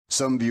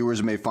Some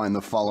viewers may find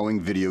the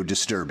following video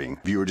disturbing.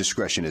 Viewer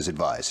discretion is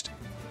advised.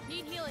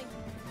 Need healing.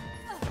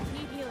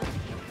 Need healing.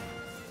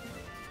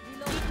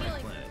 Reload. Need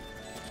healing.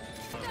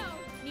 No.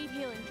 Need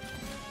healing.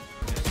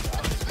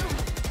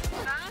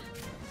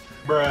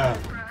 Bruh.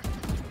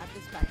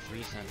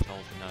 Recent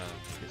told no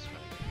this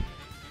way.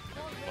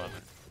 Love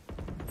it.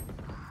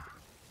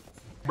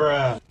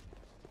 Bruh.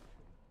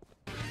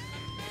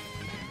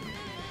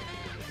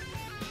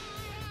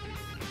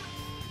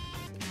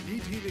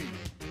 Need healing.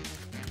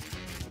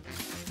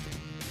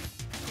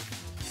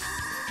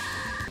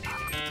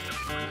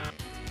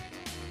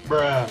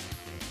 Bruh.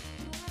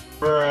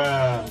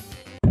 Bruh.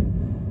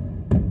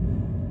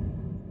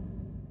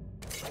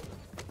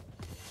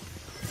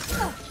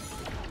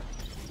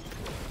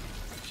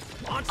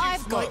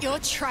 I've got your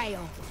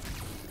trail.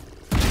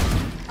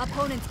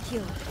 Opponent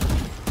killed.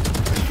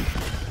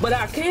 But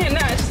I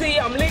cannot see.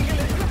 I'm linking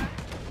it.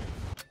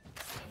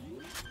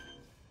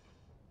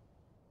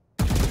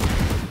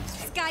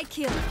 Sky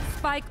kill.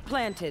 Spike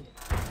planted.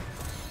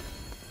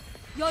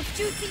 Your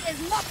duty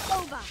is not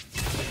over.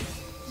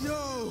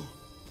 Yo,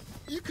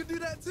 you can do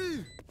that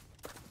too.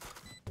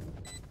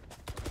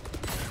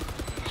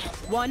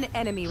 One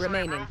enemy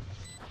remaining.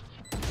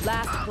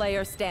 Last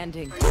player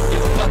standing.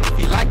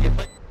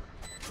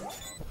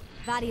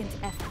 Valiant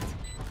effort.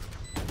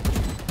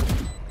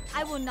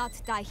 I will not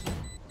die here.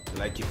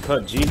 Like you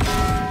cut, G.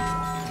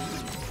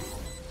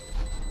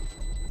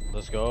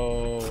 Let's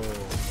go.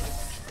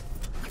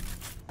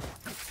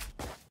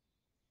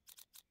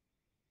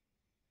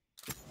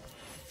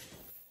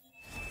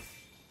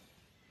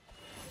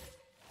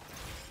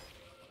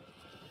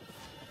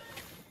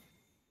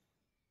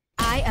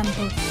 I am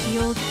both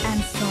shield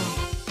and sword.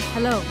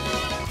 Hello.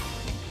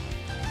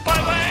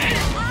 Bye-bye!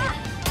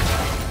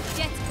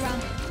 Jet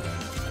grounded.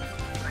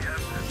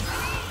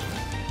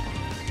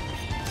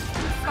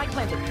 Spike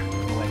planted.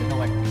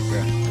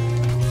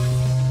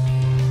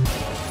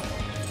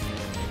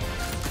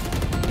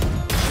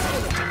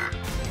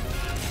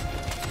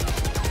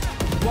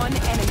 One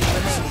enemy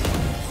remaining.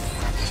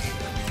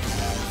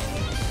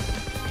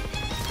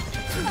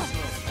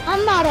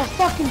 I'm not a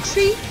fucking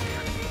treat.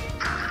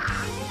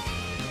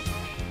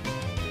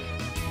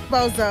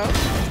 Bozo.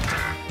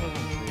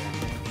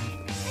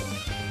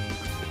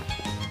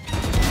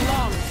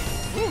 Long.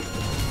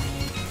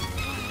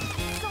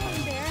 So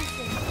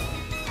embarrassing.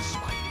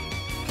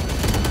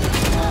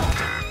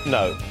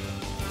 No.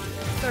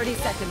 30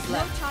 seconds No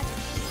left. charges.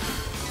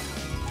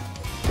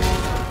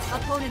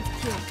 Opponent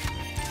killed.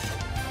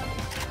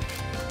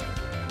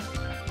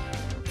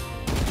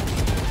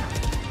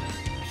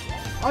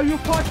 Are you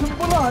fighting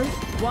for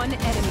life? One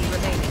enemy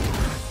remaining.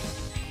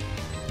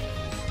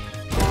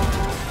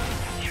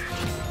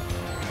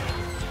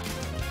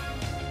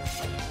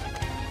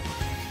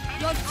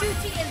 Your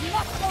duty is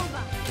not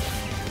over.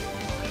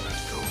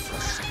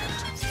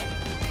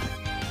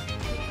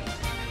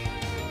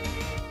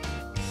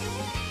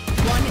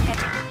 One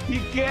enemy.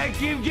 You can't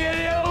keep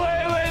getting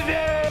away with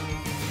it.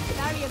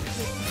 Barrier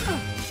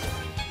killed.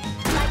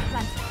 Light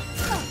planted.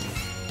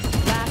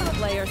 Last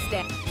player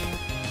standing.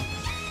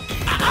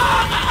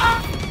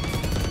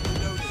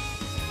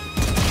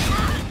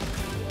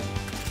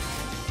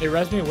 Hey,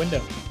 res me a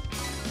window.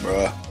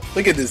 Bruh,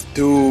 look at this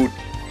dude.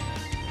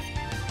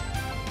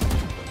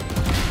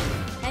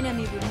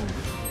 Enemy removed.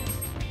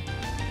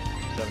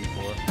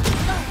 74.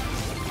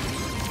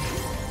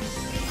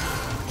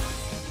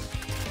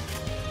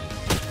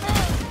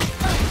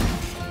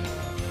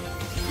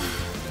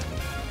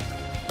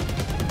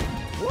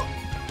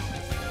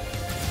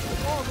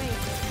 All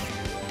raised.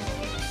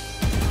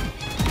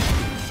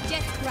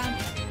 Jet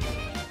grounded.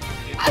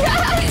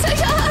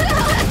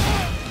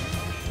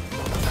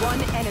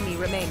 One enemy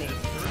remaining.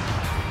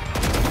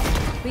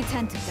 We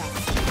tend to die.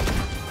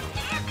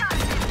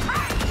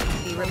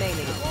 Enemy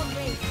remaining. All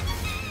raised.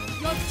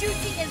 Your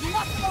duty is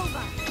not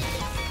over.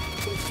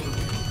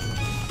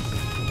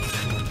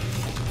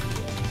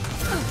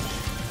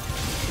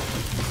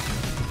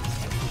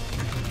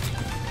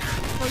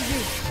 For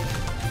you.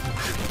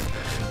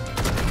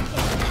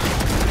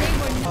 They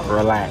were not.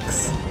 Relax.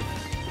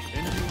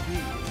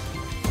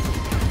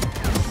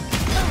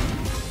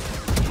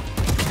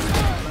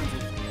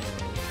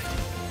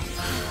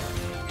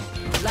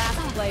 Last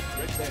player.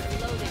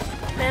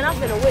 Man, I'm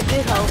finna whip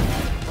this hoe.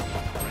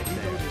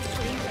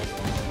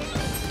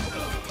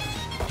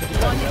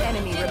 One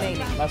enemy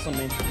remaining. That's on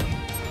me.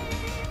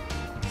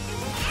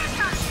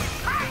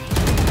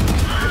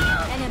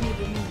 Enemy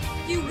removed.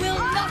 You will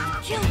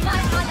not kill my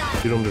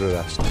ally. You don't do the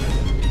rest. One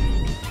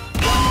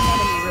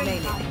enemy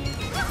remaining.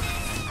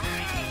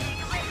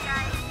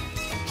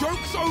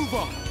 Joke's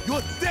over.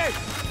 You're dead.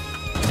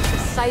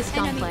 Size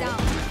Enemy gunplay. down.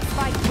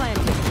 Spike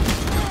planted.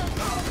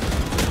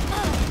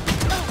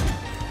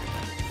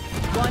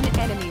 One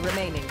enemy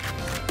remaining.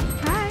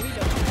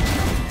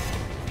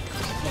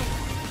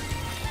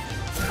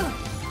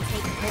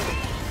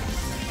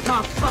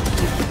 Oh, fuck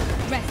you.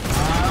 Rest.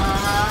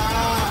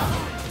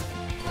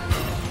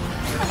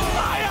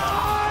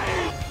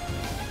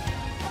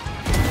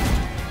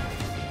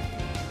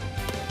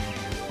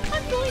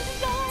 I'm going to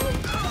die.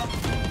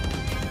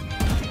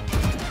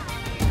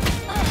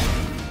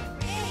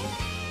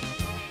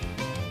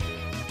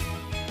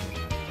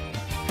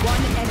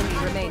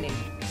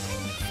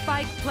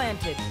 Spike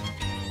planted.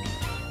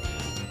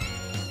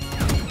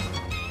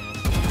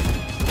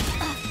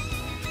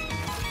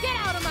 Get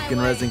out of my Can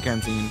way. res in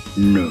canteen.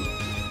 No.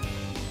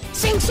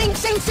 Sing, sing,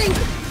 sing, sing.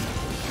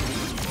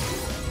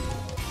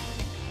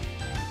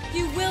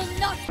 You will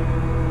not.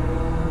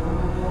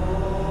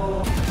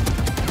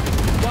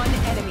 One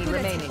enemy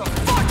remaining.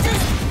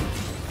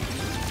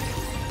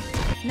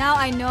 Now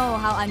I know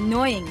how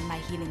annoying my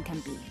healing can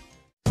be.